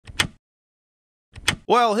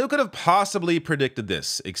Well, who could have possibly predicted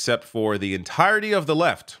this, except for the entirety of the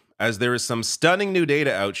left, as there is some stunning new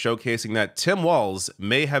data out showcasing that Tim Walz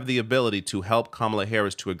may have the ability to help Kamala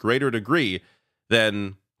Harris to a greater degree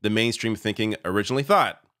than the mainstream thinking originally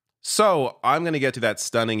thought. So I'm going to get to that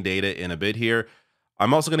stunning data in a bit here.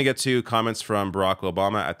 I'm also going to get to comments from Barack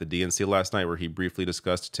Obama at the DNC last night, where he briefly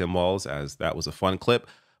discussed Tim Walz, as that was a fun clip.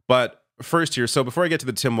 But first here, so before I get to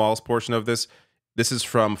the Tim Walz portion of this, this is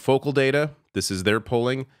from FocalData. This is their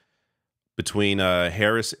polling between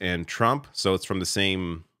Harris and Trump. So it's from the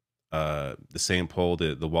same poll,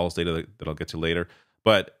 the Walz data that I'll get to later.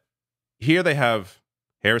 But here they have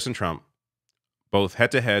Harris and Trump, both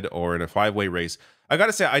head-to-head or in a five-way race. I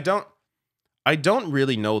gotta say, I don't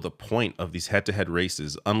really know the point of these head-to-head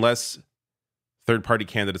races unless third-party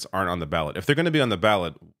candidates aren't on the ballot. If they're going to be on the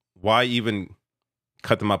ballot, why even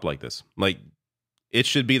cut them up like this? Like, it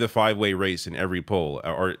should be the five-way race in every poll,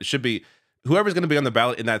 or it should be whoever's going to be on the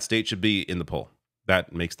ballot in that state should be in the poll.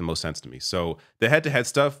 That makes the most sense to me. So the head-to-head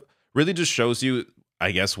stuff really just shows you,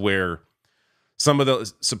 I guess, where some of the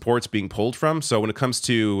support's being pulled from. So when it comes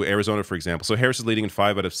to Arizona, for example, so Harris is leading in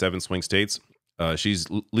 5 out of 7 swing states. She's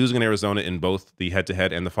losing in Arizona in both the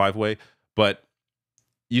head-to-head and the five-way. But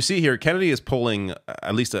you see here, Kennedy is polling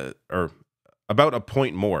at least about a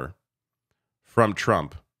point more from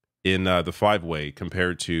Trump in the five-way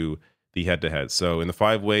compared to the head-to-head. So in the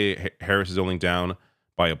five-way, Harris is only down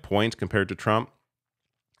by a point compared to Trump,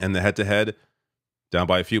 and the head-to-head down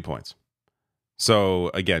by a few points. So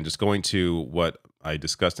again, just going to what I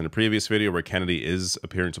discussed in a previous video, where Kennedy is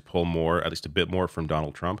appearing to pull more, at least a bit more, from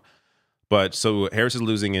Donald Trump. But so Harris is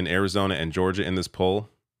losing in Arizona and Georgia in this poll,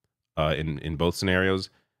 in both scenarios,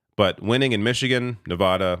 but winning in Michigan,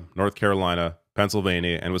 Nevada, North Carolina,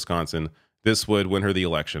 Pennsylvania, and Wisconsin. This would win her the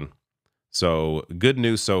election. So good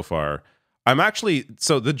news so far.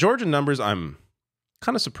 So the Georgia numbers I'm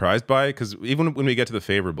kind of surprised by, because even when we get to the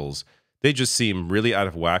favorables, they just seem really out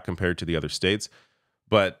of whack compared to the other states.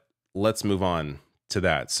 But let's move on to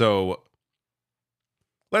that. So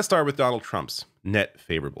let's start with Donald Trump's net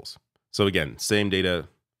favorables. So again, same data,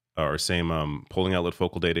 or same polling outlet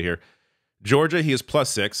FocalData here. Georgia, he is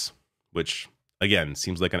 +6, which again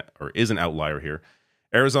seems like is an outlier here.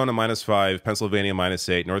 Arizona -5, Pennsylvania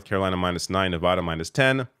 -8, North Carolina -9, Nevada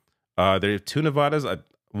 -10. There are 2 Nevadas.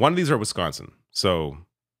 One of these are Wisconsin, so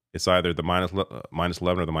it's either the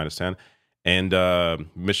 -11 or the -10. And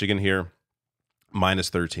Michigan here,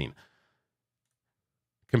 -13.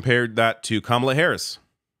 Compared that to Kamala Harris,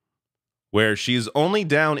 where she's only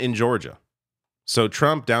down in Georgia. So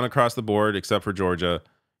Trump down across the board except for Georgia.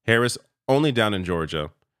 Harris only down in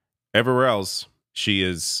Georgia. Everywhere else, she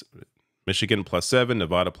is Michigan +7,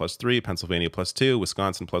 Nevada +3, Pennsylvania +2,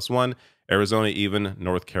 Wisconsin +1, Arizona even,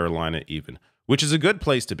 North Carolina even, which is a good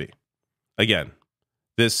place to be. Again,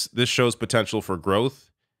 this shows potential for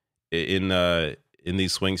growth in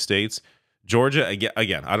these swing states. Georgia,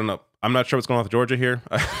 again, I don't know. I'm not sure what's going on with Georgia here.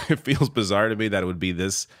 It feels bizarre to me that it would be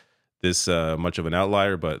this much of an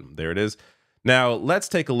outlier, but there it is. Now, let's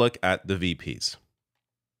take a look at the VPs.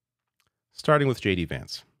 Starting with J.D.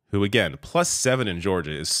 Vance, who, again, +7 in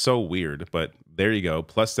Georgia is so weird, but there you go,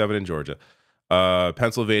 +7 in Georgia.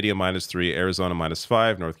 Pennsylvania -3, Arizona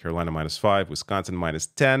 -5, North Carolina -5, Wisconsin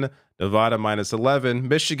 -10, Nevada -11,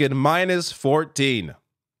 Michigan -14.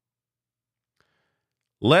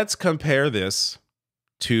 Let's compare this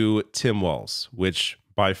to Tim Walz, which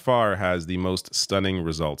by far has the most stunning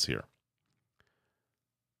results here.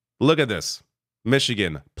 Look at this.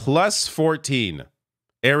 Michigan +14,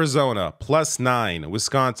 Arizona +9,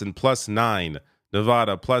 Wisconsin +9,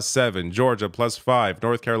 Nevada +7, Georgia +5,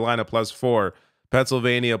 North Carolina +4,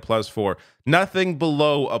 Pennsylvania +4. Nothing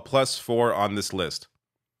below a +4 on this list.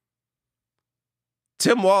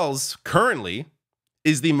 Tim Walz currently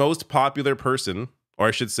is the most popular person, or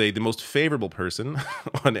I should say the most favorable person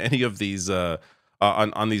on any of these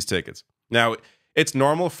on these tickets. Now, it's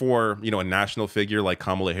normal for, a national figure like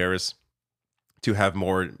Kamala Harris to have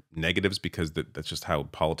more negatives, because that's just how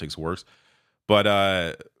politics works. But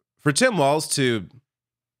for Tim Walz to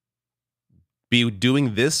be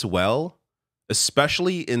doing this well,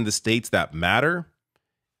 especially in the states that matter,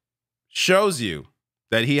 shows you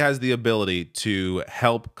that he has the ability to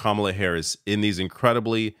help Kamala Harris in these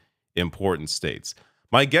incredibly important states.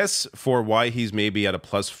 My guess for why he's maybe at a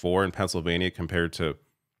 +4 in Pennsylvania compared to,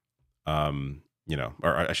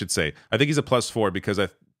 or I should say, I think he's a +4 because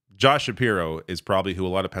Josh Shapiro is probably who a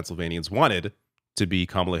lot of Pennsylvanians wanted to be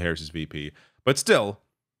Kamala Harris's VP. But still,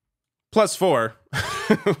 +4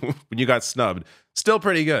 when you got snubbed, still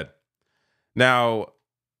pretty good. Now,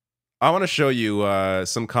 I want to show you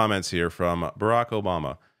some comments here from Barack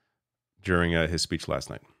Obama. during his speech last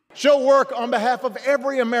night. She'll work on behalf of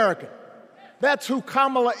every American. That's who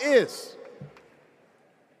Kamala is.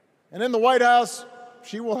 And in the White House,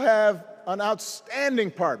 she will have an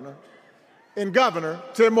outstanding partner in Governor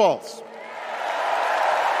Tim Walz.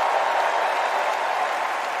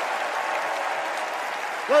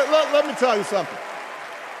 Let me tell you something.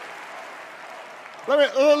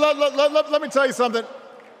 Let me tell you something.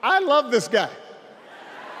 I love this guy.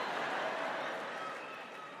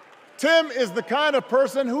 Tim is the kind of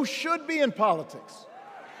person who should be in politics.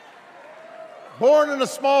 Born in a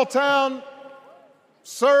small town,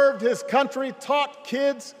 served his country, taught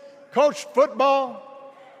kids, coached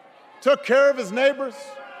football, took care of his neighbors.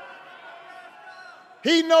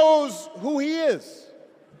 He knows who he is,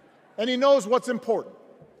 and he knows what's important.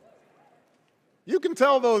 You can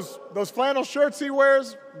tell those flannel shirts he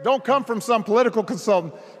wears don't come from some political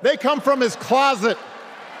consultant. They come from his closet,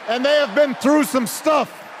 and they have been through some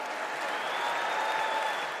stuff.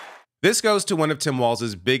 This goes to one of Tim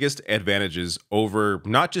Walz's biggest advantages over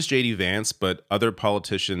not just J.D. Vance, but other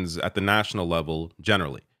politicians at the national level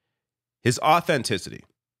generally. His authenticity.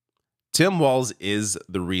 Tim Walz is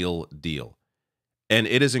the real deal. And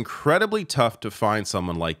it is incredibly tough to find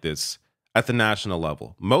someone like this at the national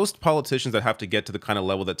level. Most politicians that have to get to the kind of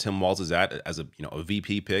level that Tim Walz is at as a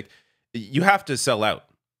VP pick, you have to sell out.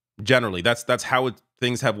 Generally, that's how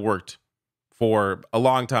things have worked for a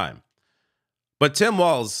long time. But Tim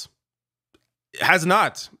Walz has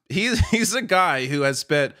not. He's a guy who has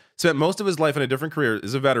spent most of his life in a different career,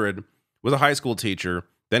 is a veteran, was a high school teacher,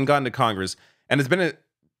 then got into Congress, and has been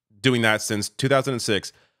doing that since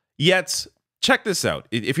 2006. Yet, check this out.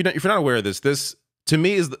 If you're not aware of this to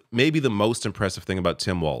me is maybe the most impressive thing about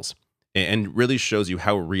Tim Walz, and really shows you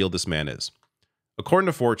how real this man is. According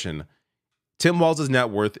to Fortune, Tim Walz's net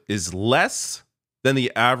worth is less than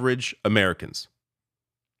the average American's.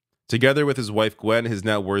 Together with his wife, Gwen, his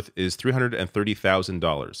net worth is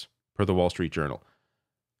 $330,000 per the Wall Street Journal.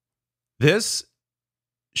 This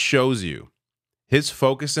shows you his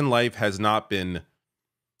focus in life has not been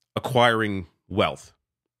acquiring wealth.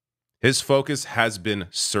 His focus has been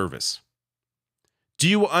service. Do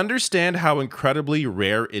you understand how incredibly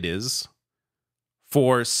rare it is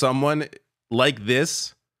for someone like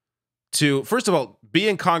this to, first of all, be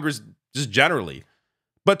in Congress just generally,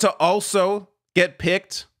 but to also get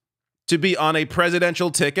picked to be on a presidential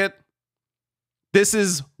ticket? This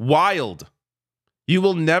is wild. You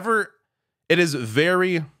will never, it is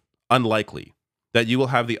very unlikely that you will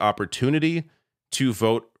have the opportunity to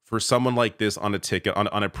vote for someone like this on a ticket,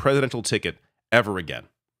 on a presidential ticket ever again.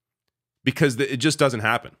 Because it just doesn't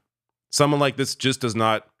happen. Someone like this just does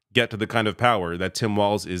not get to the kind of power that Tim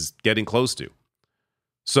Walz is getting close to.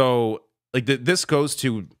 So, like, this goes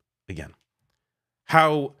to, again,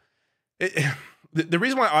 how the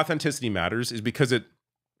reason why authenticity matters is because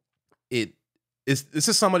this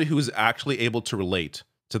is somebody who is actually able to relate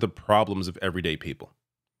to the problems of everyday people.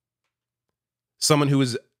 Someone who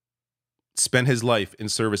has spent his life in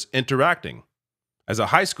service interacting as a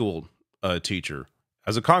high school teacher,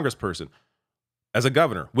 as a congressperson, as a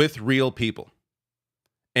governor, with real people.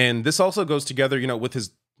 And this also goes together, with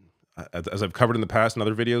his, as I've covered in the past in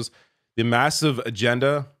other videos, the massive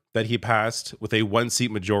agenda that he passed with a one-seat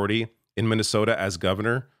majority in Minnesota as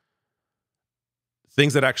governor.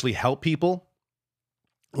 Things that actually help people.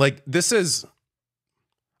 Like,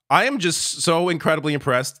 I am just so incredibly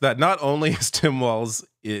impressed that not only is Tim Walz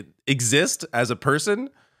exist as a person,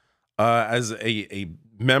 as a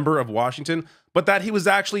member of Washington, but that he was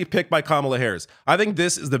actually picked by Kamala Harris. I think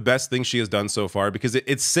this is the best thing she has done so far, because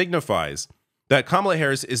it signifies that Kamala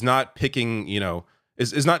Harris is not picking,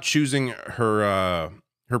 is not choosing her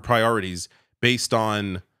priorities based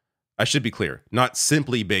on, I should be clear, not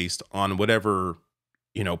simply based on whatever,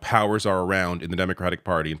 powers are around in the Democratic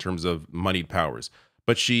Party in terms of moneyed powers,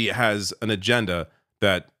 but she has an agenda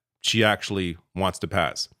that she actually wants to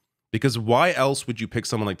pass. Because why else would you pick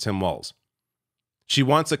someone like Tim Walz? She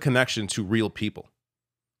wants a connection to real people.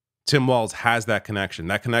 Tim Walz has that connection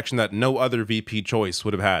that no other VP choice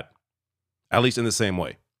would have had, at least in the same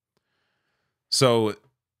way. So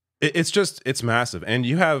it's massive. And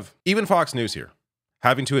you have even Fox News here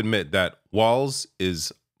having to admit that Walz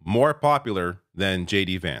is more popular than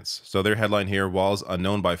J.D. Vance. So their headline here, Walz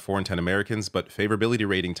unknown by 4 in 10 Americans, but favorability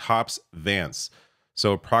rating tops Vance.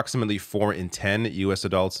 So approximately 4 in 10 U.S.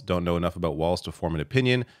 adults don't know enough about Walz to form an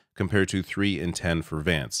opinion, compared to 3 in 10 for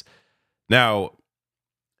Vance. Now,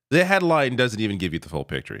 the headline doesn't even give you the full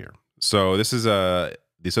picture here. So this is the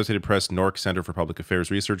Associated Press NORC Center for Public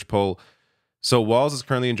Affairs research poll. So Walz is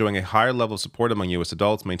currently enjoying a higher level of support among U.S.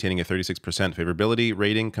 adults, maintaining a 36% favorability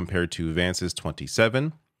rating compared to Vance's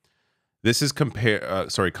 27%. This is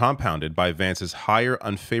compounded by Vance's higher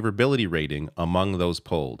unfavorability rating among those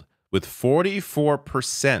polled, with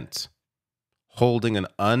 44% holding an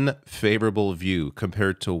unfavorable view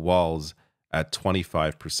compared to Walz at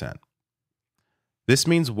 25%. This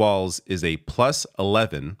means Walz is a plus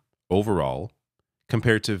 11 overall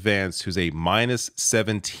compared to Vance, who's a minus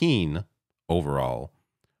 17 overall,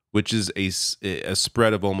 which is a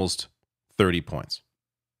spread of almost 30 points.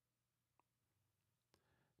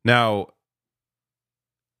 Now,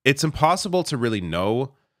 it's impossible to really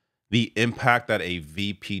know the impact that a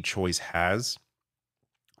VP choice has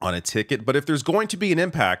on a ticket, but if there's going to be an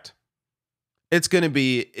impact, it's going to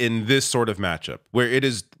be in this sort of matchup where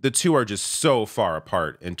the two are just so far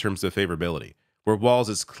apart in terms of favorability, where Walz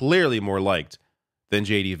is clearly more liked than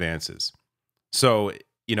JD Vance is. So,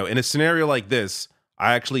 in a scenario like this,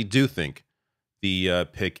 I actually do think the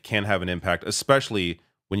pick can have an impact, especially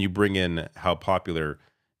when you bring in how popular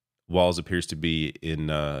Walz appears to be in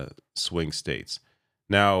swing states.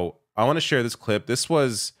 Now, I want to share this clip. This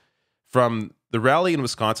was from the rally in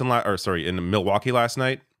in Milwaukee last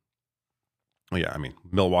night. Oh yeah,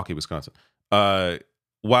 Milwaukee, Wisconsin.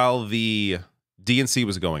 While the DNC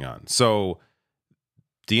was going on. So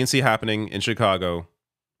DNC happening in Chicago,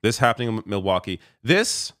 this happening in Milwaukee.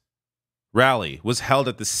 This rally was held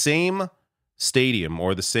at the same stadium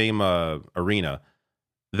or the same arena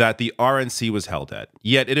that the RNC was held at.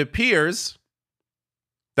 Yet it appears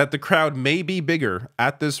that the crowd may be bigger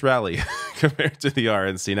at this rally compared to the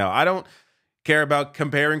RNC. Now, I don't care about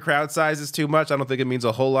comparing crowd sizes too much. I don't think it means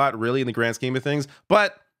a whole lot, really, in the grand scheme of things.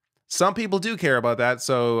 But some people do care about that,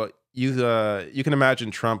 so you can imagine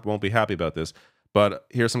Trump won't be happy about this. But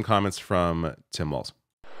here's some comments from Tim Walz.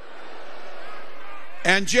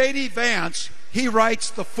 And J.D. Vance, he writes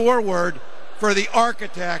the foreword for the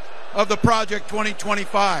architect of the Project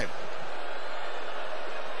 2025.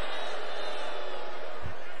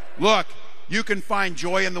 Look, you can find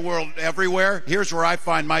joy in the world everywhere. Here's where I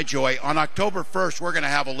find my joy. On October 1st, we're going to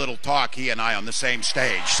have a little talk, he and I, on the same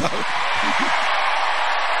stage. So,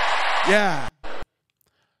 yeah.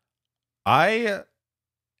 I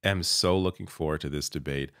am so looking forward to this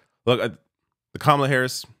debate. Look, the Kamala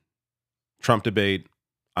Harris Trump debate,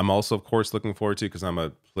 I'm also, of course, looking forward to because I'm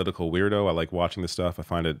a political weirdo. I like watching this stuff. I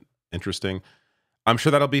find it interesting. I'm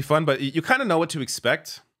sure that'll be fun, but you kind of know what to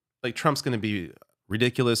expect. Like, Trump's going to be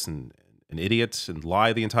ridiculous and an idiot and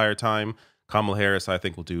lie the entire time. Kamala Harris, I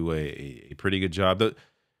think, will do a pretty good job.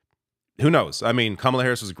 Who knows? Kamala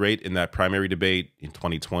Harris was great in that primary debate in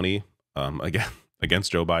 2020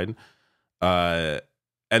 against Joe Biden,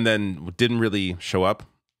 and then didn't really show up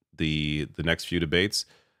the next few debates.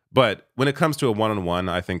 But when it comes to a one-on-one,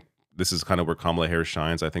 I think this is kind of where Kamala Harris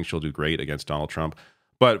shines. I think she'll do great against Donald Trump.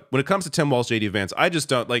 But when it comes to Tim Walz, JD Vance, I just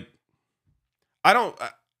don't like. I don't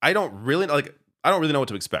really know what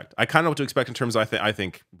to expect. I kind of know what to expect in terms of I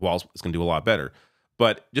think Walz is going to do a lot better.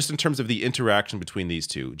 But just in terms of the interaction between these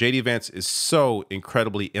two, JD Vance is so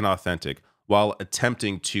incredibly inauthentic while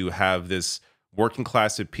attempting to have this working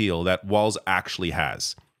class appeal that Walz actually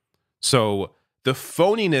has. So the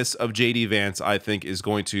phoniness of JD Vance, I think, is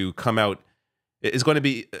going to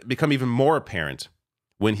become even more apparent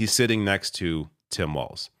when he's sitting next to Tim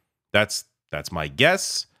Walz. That's my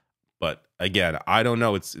guess. But again, I don't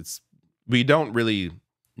know. We don't really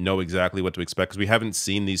know exactly what to expect because we haven't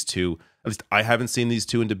seen these two. At least I haven't seen these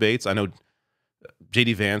two in debates. I know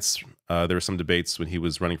JD Vance, there were some debates when he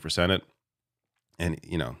was running for Senate, and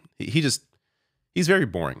he's very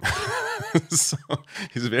boring. So,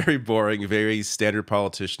 he's very boring, very standard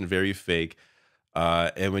politician, very fake.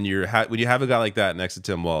 And when you have a guy like that next to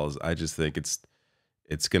Tim Walz, I just think it's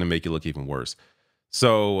going to make you look even worse.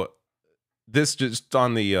 So this just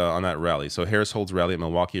on that rally. So Harris holds a rally at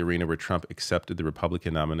Milwaukee Arena where Trump accepted the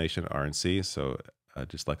Republican nomination at RNC. So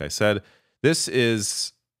just like I said, this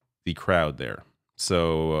is the crowd there.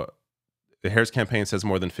 So the Harris campaign says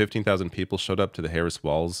more than 15,000 people showed up to the Harris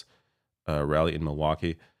Walz rally in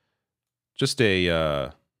Milwaukee. Just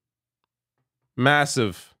a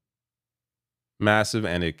massive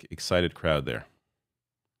and excited crowd there.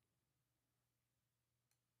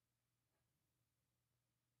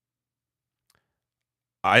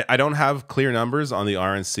 I don't have clear numbers on the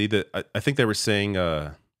RNC. That I think they were saying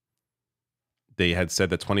they had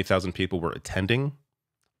said that 20,000 people were attending.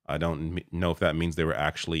 I don't know if that means they were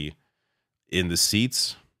actually in the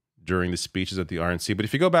seats during the speeches at the RNC. But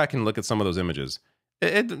if you go back and look at some of those images,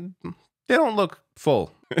 they don't look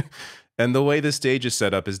full. And the way the stage is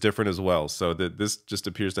set up is different as well. So that this just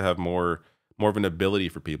appears to have more of an ability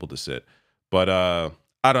for people to sit. But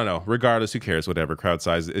I don't know. Regardless, who cares? Whatever crowd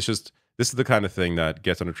size. It's just this is the kind of thing that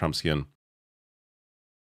gets under Trump's skin